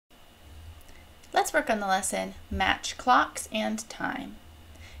Let's work on the lesson, match clocks and time.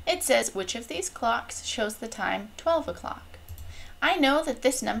 It says, which of these clocks shows the time 12 o'clock? I know that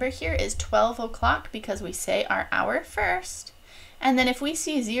this number here is 12 o'clock because we say our hour first. And then if we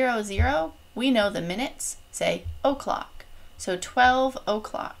see 00, we know the minutes say o'clock. So 12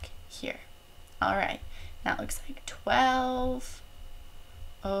 o'clock here. All right, now it looks like 12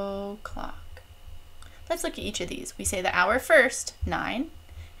 o'clock. Let's look at each of these. We say the hour first, 9.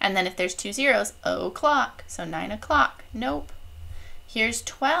 And then if there's 2 zeros, o'clock. So 9 o'clock. Nope. Here's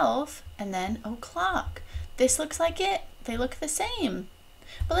 12 and then o'clock. This looks like it. They look the same.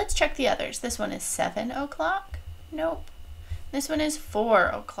 But let's check the others. This one is 7 o'clock. Nope. This one is 4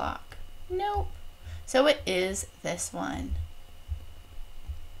 o'clock. Nope. So it is this one.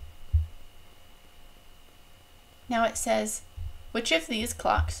 Now it says, which of these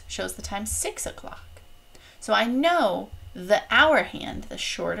clocks shows the time 6 o'clock? So I know the hour hand, the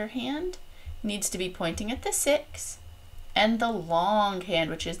shorter hand, needs to be pointing at the 6, and the long hand,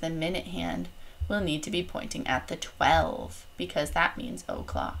 which is the minute hand, will need to be pointing at the 12, because that means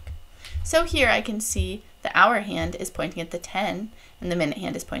o'clock. So here I can see the hour hand is pointing at the 10, and the minute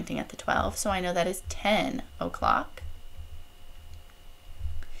hand is pointing at the 12, so I know that is 10 o'clock.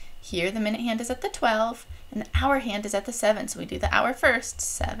 Here the minute hand is at the 12, and the hour hand is at the 7, so we do the hour first,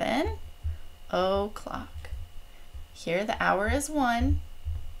 7 o'clock. Here the hour is 1,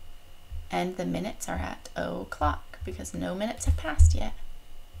 and the minutes are at o'clock because no minutes have passed yet.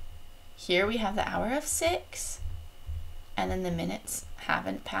 Here we have the hour of 6, and then the minutes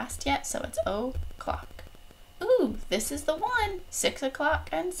haven't passed yet, so it's o'clock. Ooh, this is the one, 6 o'clock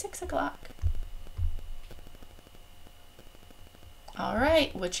and 6 o'clock. All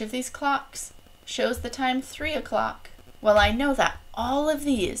right, which of these clocks shows the time 3 o'clock? Well, I know that all of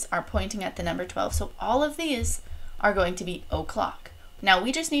these are pointing at the number 12, so all of these are going to be o'clock. Now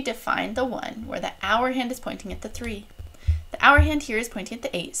we just need to find the one where the hour hand is pointing at the 3. The hour hand here is pointing at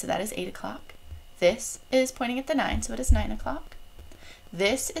the 8, so that is 8 o'clock. This is pointing at the 9, so it is 9 o'clock.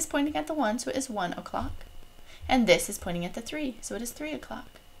 This is pointing at the 1, so it is 1 o'clock. And this is pointing at the 3, so it is 3 o'clock.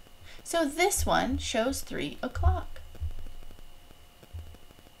 So this one shows 3 o'clock.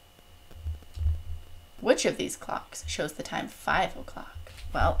 Which of these clocks shows the time 5 o'clock?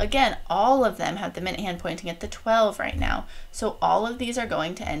 Well, again, all of them have the minute hand pointing at the 12 right now, so all of these are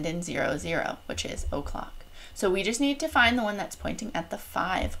going to end in 00, which is o'clock. So we just need to find the one that's pointing at the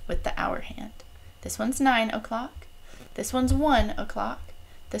 5 with the hour hand. This one's 9 o'clock. This one's 1 o'clock.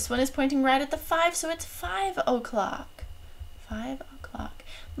 This one is pointing right at the 5, so it's 5 o'clock. 5 o'clock.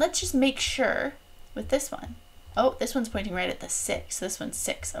 Let's just make sure with this one. Oh, this one's pointing right at the 6. So this one's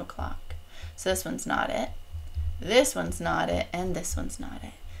 6 o'clock. So this one's not it. This one's not it, and this one's not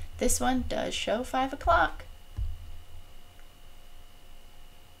it. This one does show 5 o'clock.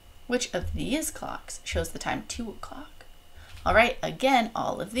 Which of these clocks shows the time 2 o'clock? All right, again,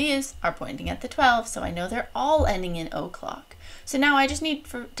 all of these are pointing at the 12, so I know they're all ending in o'clock. So now I just need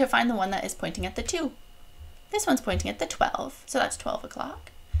to find the one that is pointing at the 2. This one's pointing at the 12, so that's 12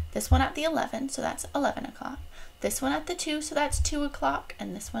 o'clock. This one at the 11, so that's 11 o'clock. This one at the 2, so that's 2 o'clock,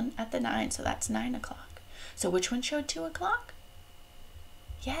 and this one at the 9, so that's 9 o'clock. So which one showed 2 o'clock?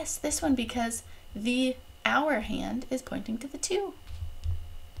 Yes, this one, because the hour hand is pointing to the 2.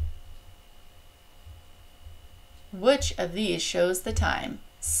 Which of these shows the time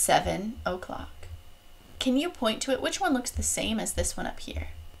 7 o'clock? Can you point to it? Which one looks the same as this one up here?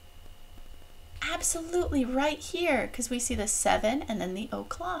 Absolutely, right here, because we see the 7 and then the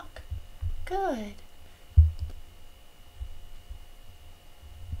o'clock. Good.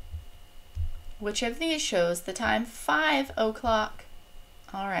 Which of these shows the time 5 o'clock?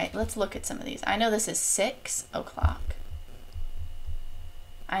 All right, let's look at some of these. I know this is 6 o'clock.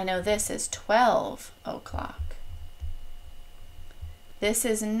 I know this is 12 o'clock. This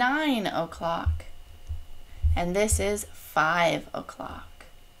is 9 o'clock. And this is 5 o'clock.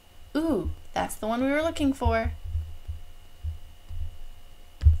 Ooh, that's the one we were looking for.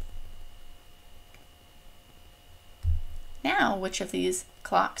 Now, which of these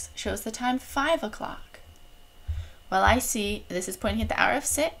clocks shows the time 5 o'clock? Well, I see this is pointing at the hour of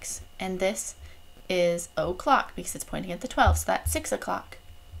 6, and this is o'clock because it's pointing at the 12, so that's 6 o'clock,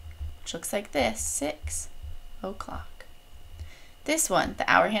 which looks like this, 6 o'clock. This one, the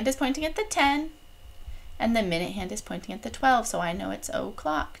hour hand is pointing at the 10, and the minute hand is pointing at the 12, so I know it's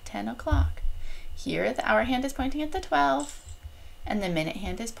o'clock, 10 o'clock. Here, the hour hand is pointing at the 12, and the minute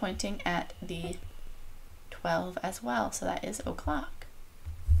hand is pointing at the 12 as well, so that is o'clock.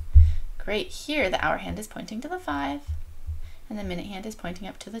 Great, here the hour hand is pointing to the 5, and the minute hand is pointing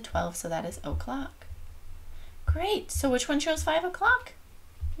up to the 12, so that is o'clock. Great, so which one shows 5 o'clock?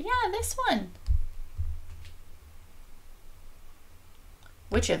 Yeah, this one.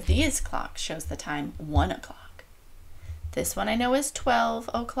 Which of these clocks shows the time 1 o'clock? This one I know is 12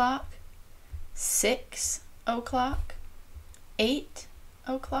 o'clock, 6 o'clock, 8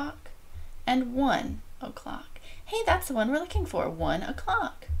 o'clock, and 1 o'clock. Hey, that's the one we're looking for, 1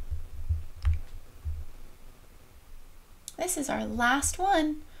 o'clock. This is our last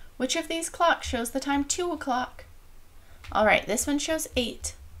one. Which of these clocks shows the time 2 o'clock? All right, this one shows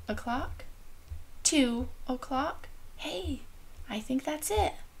 8 o'clock, 2 o'clock. Hey, I think that's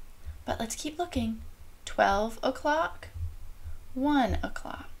it. But let's keep looking. 12 o'clock, 1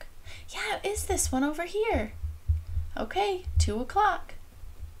 o'clock. Yeah, it is this one over here. Okay, 2 o'clock.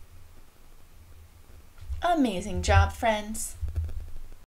 Amazing job, friends.